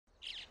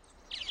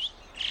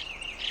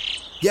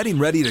Getting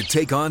ready to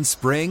take on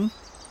spring?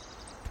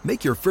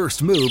 Make your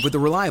first move with the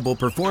reliable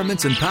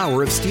performance and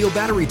power of Steel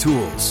battery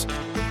tools.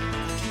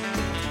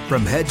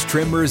 From hedge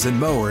trimmers and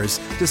mowers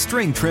to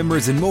string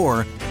trimmers and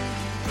more,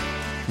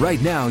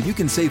 right now you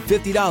can save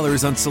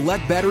 $50 on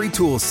select battery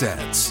tool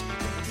sets.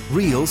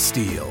 Real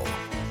Steel.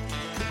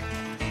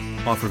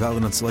 Offer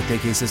valid on select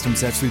AK system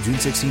sets through June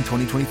 16,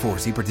 2024.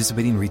 See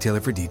participating retailer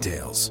for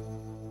details.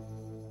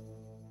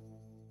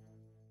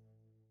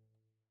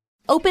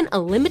 Open a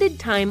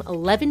limited-time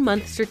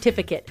 11-month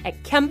certificate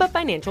at Kemba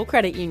Financial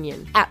Credit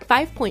Union. At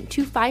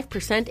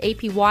 5.25%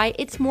 APY,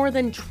 it's more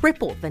than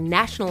triple the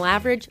national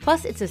average,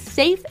 plus it's a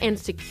safe and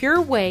secure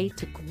way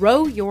to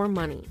grow your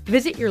money.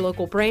 Visit your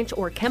local branch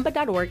or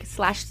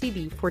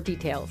kemba.org/CD for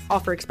details.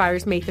 Offer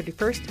expires May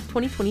 31st,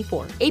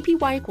 2024.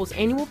 APY equals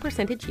annual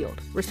percentage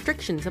yield.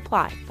 Restrictions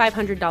apply.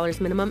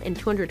 $500 minimum and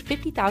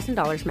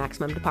 $250,000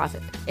 maximum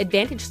deposit.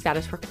 Advantage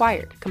status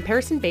required.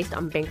 Comparison based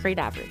on bank rate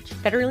average.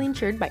 Federally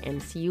insured by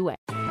NCUA.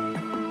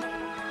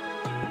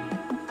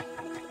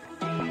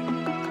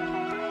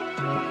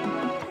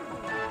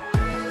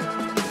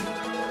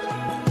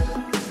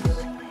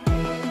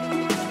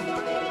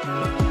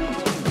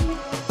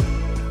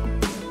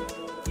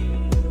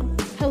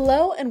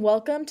 Hello and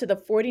welcome to the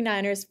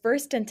 49ers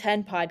First and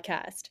 10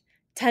 podcast.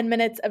 10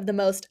 minutes of the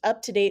most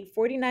up-to-date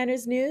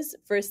 49ers news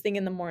first thing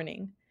in the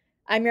morning.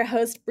 I'm your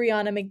host,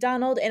 Brianna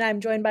McDonald, and I'm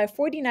joined by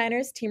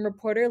 49ers team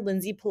reporter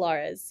Lindsay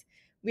Pilares.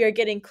 We are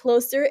getting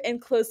closer and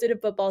closer to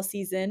football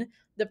season.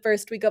 The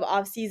first week of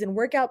off-season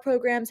workout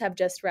programs have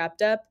just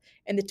wrapped up,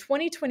 and the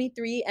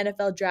 2023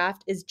 NFL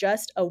Draft is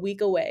just a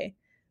week away.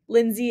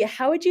 Lindsay,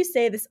 how would you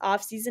say this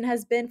offseason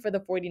has been for the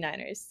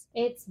 49ers?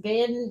 It's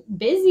been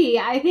busy.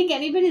 I think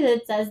anybody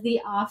that says the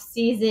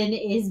offseason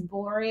is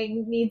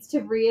boring needs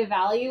to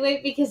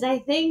reevaluate, because I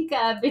think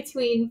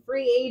between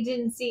free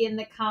agency and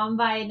the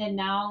combine and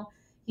now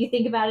you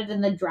think about it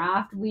in the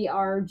draft, we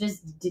are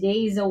just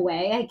days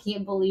away. I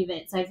can't believe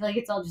it. So I feel like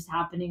it's all just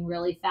happening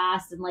really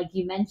fast. And like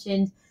you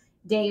mentioned,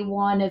 day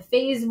one of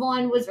phase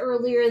one was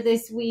earlier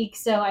this week.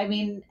 So, I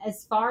mean,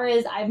 as far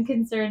as I'm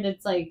concerned,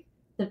 it's like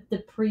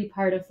the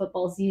pre-part of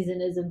football season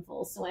is in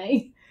full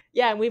swing.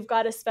 Yeah, and we've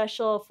got a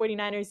special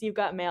 49ers You've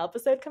Got Mail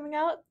episode coming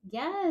out.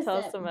 Yes. Tell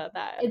us about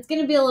that. It's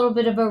going to be a little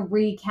bit of a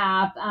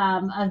recap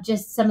of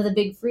just some of the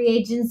big free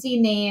agency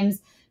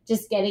names,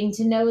 just getting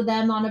to know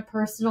them on a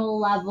personal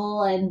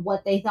level and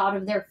what they thought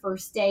of their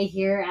first day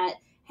here at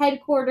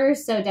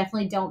headquarters. So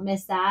definitely don't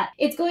miss that.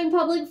 It's going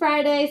public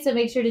Friday, so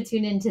make sure to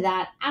tune into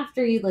that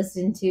after you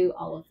listen to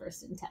all of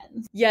First and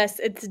 10. Yes,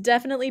 it's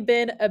definitely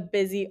been a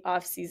busy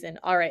offseason.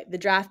 All right, the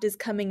draft is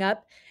coming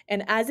up,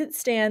 and as it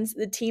stands,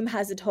 the team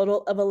has a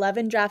total of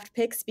 11 draft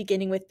picks,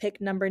 beginning with pick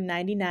number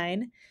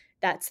 99.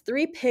 That's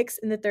 3 picks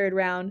in the 3rd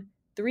round,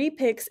 3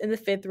 picks in the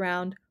 5th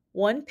round,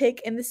 1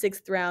 pick in the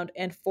 6th round,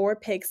 and 4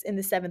 picks in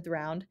the 7th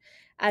round.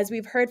 As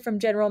we've heard from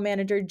General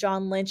Manager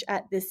John Lynch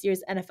at this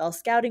year's NFL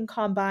Scouting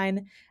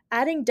Combine,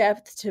 adding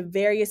depth to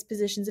various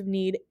positions of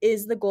need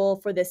is the goal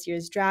for this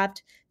year's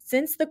draft,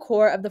 since the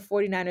core of the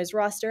 49ers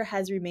roster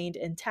has remained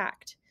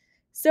intact.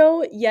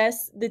 So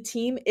yes, the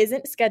team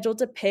isn't scheduled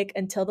to pick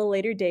until the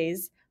later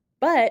days,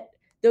 but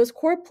those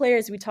core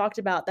players we talked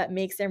about that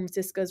make San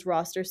Francisco's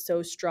roster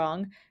so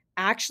strong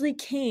actually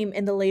came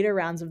in the later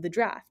rounds of the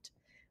draft.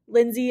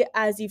 Lindsay,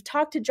 as you've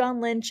talked to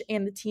John Lynch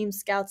and the team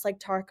scouts like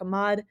Tariq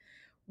Ahmad,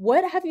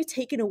 what have you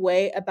taken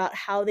away about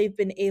how they've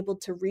been able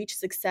to reach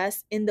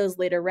success in those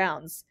later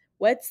rounds?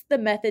 What's the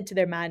method to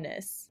their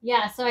madness?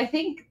 Yeah, so I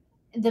think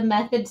the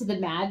method to the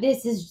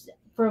madness is,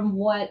 from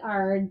what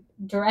our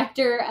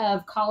director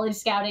of college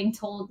scouting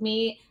told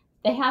me,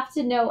 they have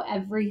to know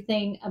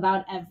everything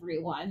about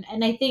everyone.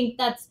 And I think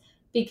that's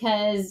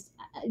because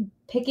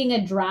picking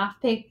a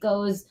draft pick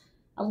goes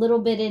a little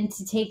bit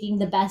into taking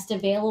the best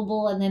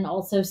available, and then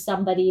also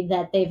somebody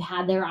that they've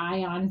had their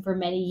eye on for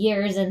many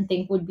years and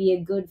think would be a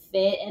good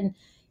fit. And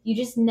you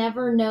just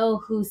never know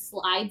who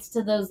slides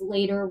to those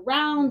later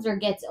rounds or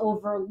gets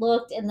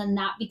overlooked, and then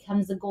that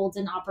becomes a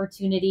golden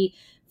opportunity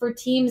for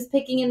teams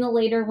picking in the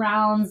later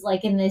rounds,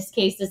 like in this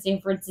case, the San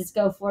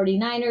Francisco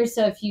 49ers.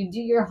 So if you do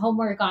your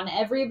homework on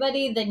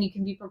everybody, then you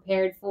can be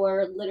prepared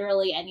for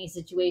literally any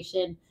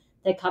situation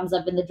that comes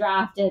up in the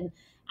draft. And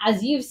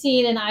as you've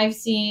seen and I've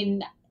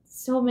seen,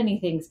 so many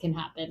things can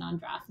happen on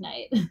draft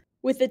night.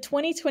 With the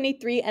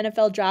 2023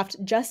 NFL Draft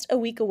just a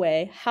week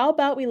away, how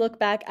about we look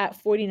back at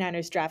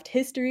 49ers draft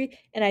history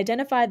and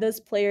identify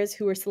those players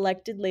who were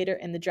selected later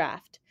in the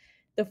draft?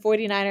 The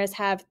 49ers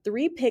have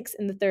 3 picks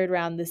in the 3rd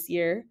round this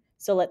year,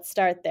 so let's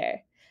start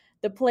there.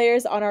 The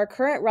players on our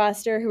current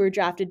roster who were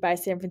drafted by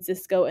San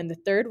Francisco in the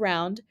 3rd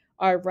round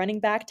are running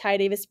back Ty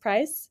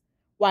Davis-Price,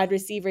 wide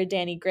receiver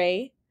Danny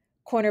Gray,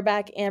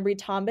 cornerback Ambry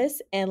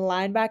Thomas, and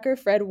linebacker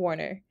Fred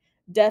Warner.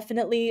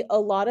 Definitely a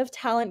lot of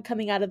talent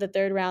coming out of the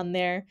 3rd round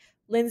there.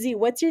 Lindsay,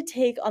 what's your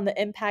take on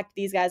the impact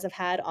these guys have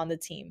had on the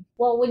team?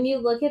 Well, when you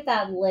look at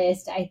that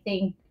list, I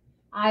think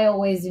I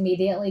always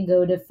immediately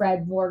go to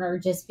Fred Warner,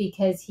 just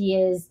because he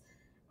is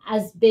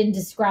has been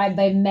described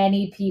by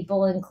many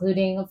people,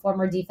 including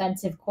former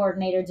defensive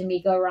coordinator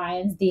D'Amico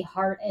Ryans, the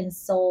heart and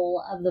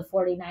soul of the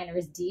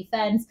 49ers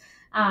defense.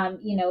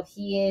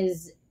 He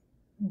is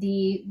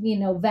the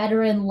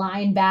veteran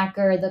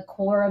linebacker, the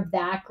core of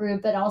that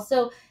group, but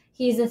also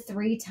he's a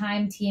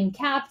 3-time team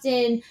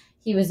captain.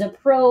 He was a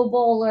Pro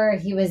Bowler.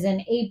 He was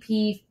an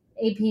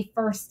AP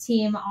first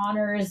team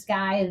honors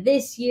guy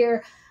this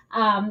year.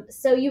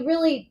 So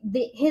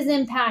his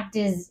impact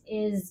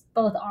is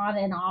both on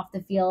and off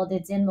the field.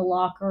 It's in the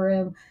locker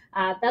room.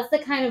 That's the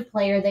kind of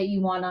player that you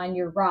want on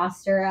your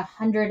roster.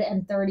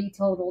 130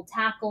 total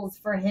tackles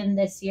for him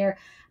this year.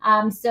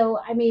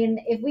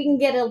 If we can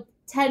get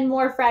 10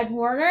 more Fred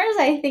Warners,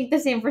 I think the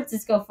San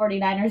Francisco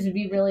 49ers would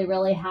be really,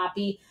 really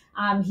happy.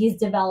 He's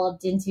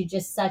developed into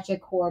just such a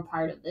core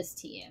part of this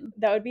team.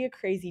 That would be a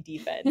crazy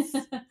defense.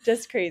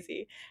 Just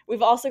crazy.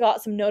 We've also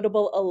got some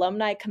notable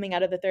alumni coming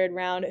out of the third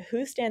round.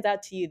 Who stands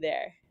out to you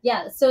there?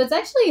 Yeah, so it's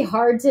actually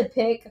hard to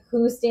pick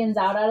who stands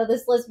out of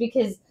this list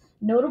because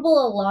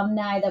notable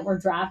alumni that were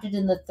drafted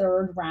in the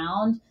third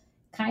round,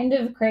 kind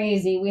of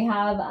crazy. We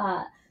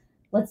have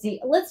let's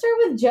see. Let's start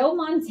with Joe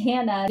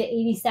Montana, the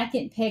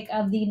 82nd pick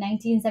of the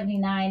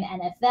 1979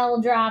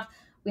 NFL draft.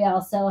 We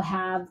also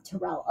have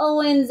Terrell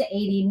Owens,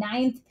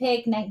 89th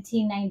pick,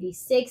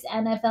 1996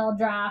 NFL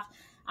draft.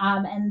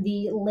 And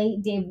the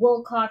late Dave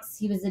Wilcox,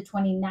 he was the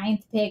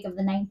 29th pick of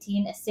the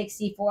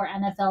 1964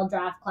 NFL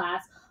draft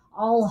class.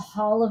 All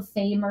Hall of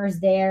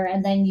Famers there.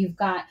 And then you've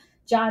got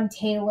John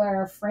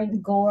Taylor,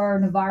 Frank Gore,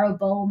 Navarro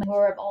Bowman,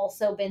 who have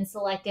also been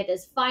selected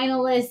as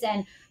finalists.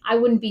 And I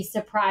wouldn't be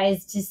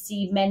surprised to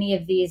see many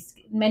of these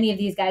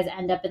guys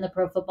end up in the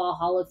Pro Football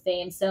Hall of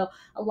Fame. So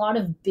a lot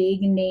of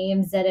big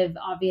names that have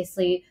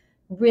obviously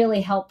really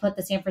helped put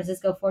the San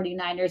Francisco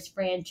 49ers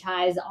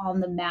franchise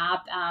on the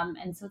map.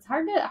 And so it's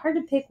hard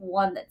to pick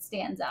one that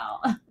stands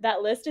out.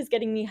 That list is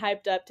getting me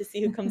hyped up to see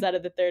who comes out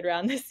of the third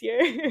round this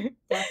year.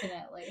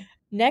 Definitely.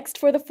 Next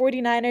for the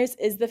 49ers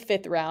is the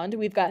fifth round.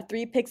 We've got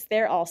 3 picks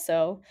there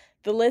also.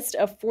 The list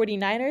of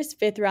 49ers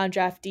fifth round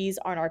draftees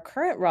on our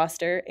current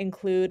roster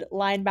include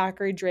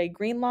linebacker Dre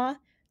Greenlaw,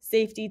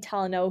 safety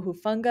Talanoa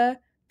Hufanga,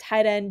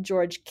 tight end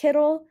George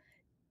Kittle,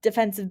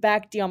 defensive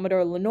back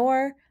Diamador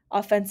Lenore,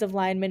 offensive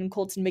lineman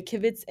Colton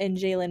McKivitz and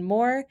Jalen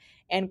Moore,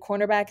 and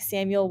cornerback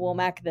Samuel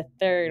Womack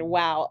III.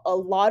 Wow, a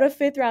lot of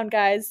fifth round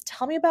guys.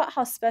 Tell me about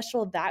how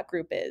special that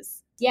group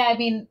is. Yeah,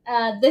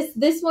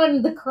 this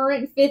one, the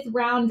current fifth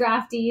round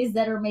draftees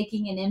that are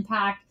making an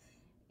impact,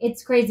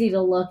 it's crazy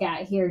to look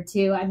at here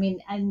too.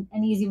 An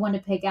easy one to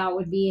pick out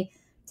would be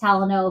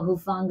Talanoa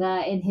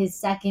Hufanga in his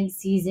second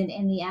season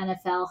in the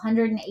NFL,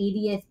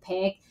 180th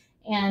pick.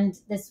 And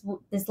this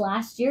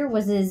last year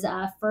was his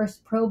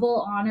first Pro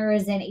Bowl honor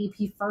as an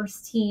AP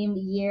first team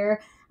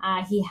year.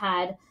 He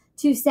had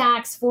 2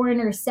 sacks, 4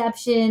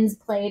 interceptions,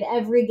 played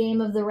every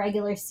game of the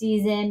regular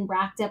season,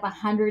 racked up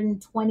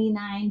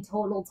 129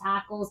 total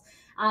tackles.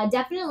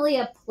 Definitely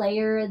a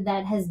player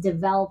that has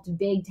developed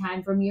big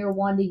time from year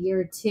 1 to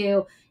year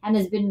 2 and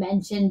has been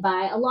mentioned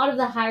by a lot of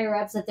the higher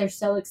ups that they're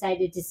so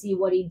excited to see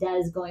what he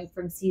does going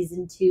from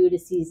season 2 to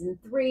season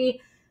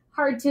 3.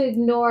 Hard to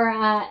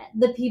ignore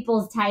the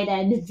people's tight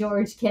end,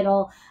 George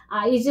Kittle.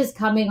 He's just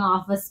coming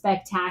off a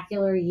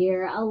spectacular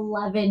year,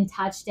 11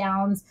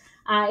 touchdowns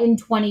in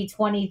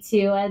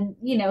 2022. And,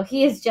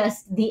 he is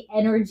just the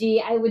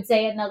energy, I would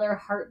say, another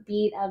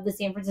heartbeat of the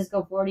San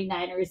Francisco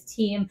 49ers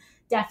team,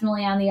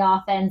 definitely on the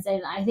offense.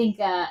 And I think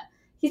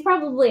he's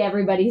probably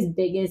everybody's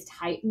biggest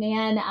hype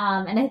man.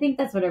 And I think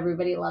that's what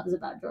everybody loves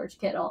about George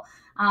Kittle.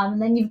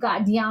 And then you've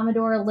got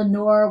Diamador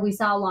Lenore. We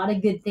saw a lot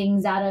of good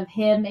things out of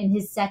him in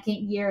his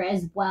second year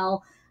as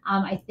well.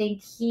 I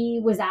think he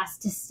was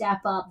asked to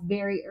step up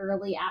very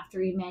early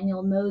after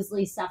Emmanuel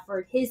Mosley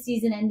suffered his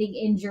season-ending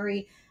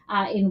injury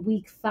in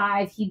week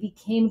 5. He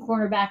became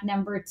cornerback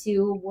number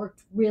 2,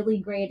 worked really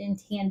great in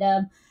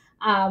tandem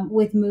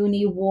with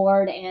Mooney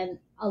Ward, and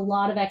a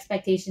lot of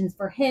expectations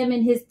for him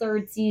in his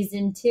third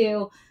season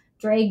too.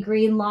 Dre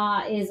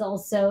Greenlaw is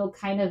also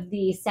kind of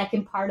the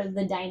second part of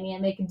the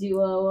dynamic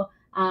duo,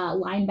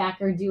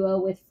 linebacker duo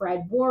with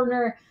Fred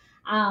Warner.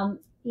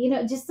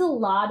 Just a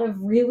lot of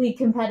really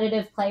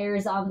competitive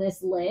players on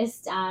this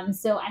list.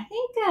 So I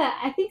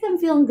think I'm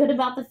feeling good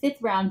about the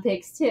fifth round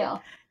picks too.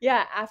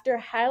 Yeah, after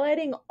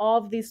highlighting all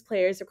of these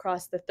players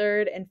across the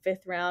third and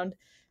fifth round,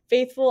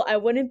 Faithful, I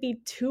wouldn't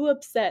be too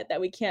upset that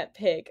we can't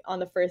pick on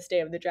the first day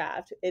of the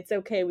draft. It's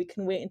okay. We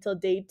can wait until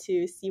day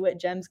 2, see what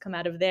gems come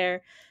out of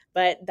there.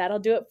 But that'll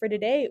do it for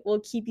today. We'll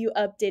keep you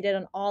updated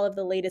on all of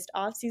the latest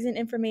offseason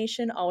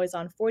information, always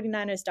on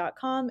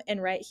 49ers.com and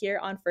right here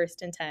on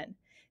First and 10.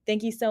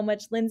 Thank you so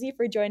much, Lindsay,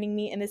 for joining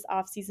me in this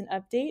offseason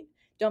update.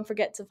 Don't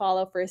forget to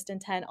follow First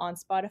and 10 on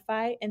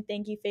Spotify. And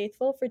thank you,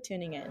 Faithful, for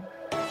tuning in.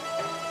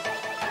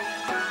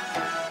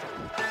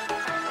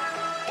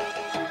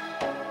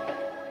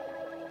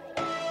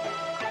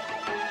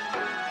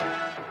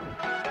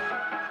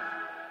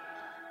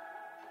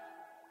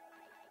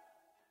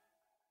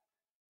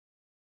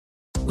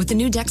 With the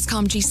new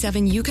Dexcom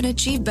G7, you can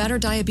achieve better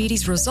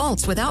diabetes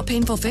results without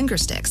painful finger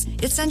sticks.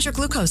 It sends your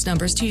glucose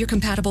numbers to your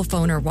compatible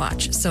phone or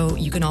watch, so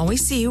you can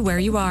always see where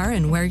you are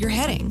and where you're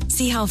heading.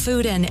 See how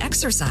food and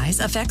exercise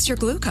affects your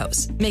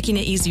glucose, making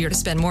it easier to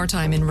spend more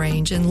time in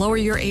range and lower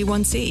your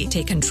A1C.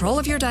 Take control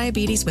of your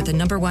diabetes with the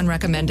 #1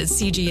 recommended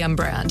CGM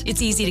brand.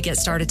 It's easy to get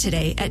started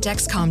today at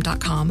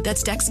Dexcom.com.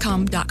 That's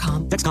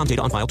Dexcom.com. Dexcom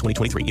data on file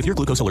 2023. If your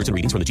glucose alerts and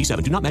readings from the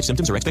G7 do not match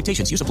symptoms or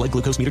expectations, use a blood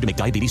glucose meter to make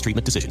diabetes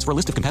treatment decisions. For a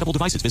list of compatible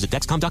devices, visit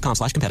Dexcom.com/compatibility.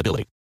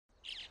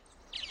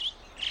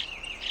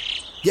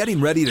 Getting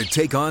ready to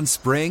take on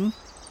spring?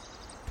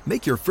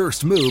 Make your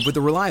first move with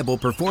the reliable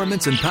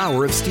performance and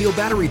power of Steel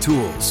battery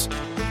tools.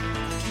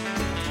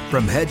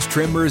 From hedge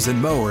trimmers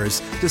and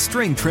mowers to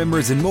string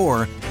trimmers and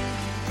more,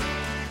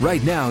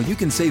 right now you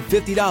can save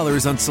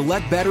 $50 on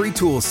select battery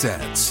tool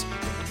sets.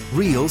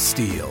 Real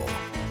Steel.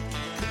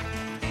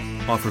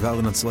 Offer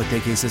valid on select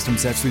AK system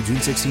sets through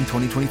June 16,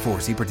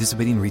 2024. See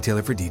participating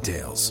retailer for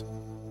details.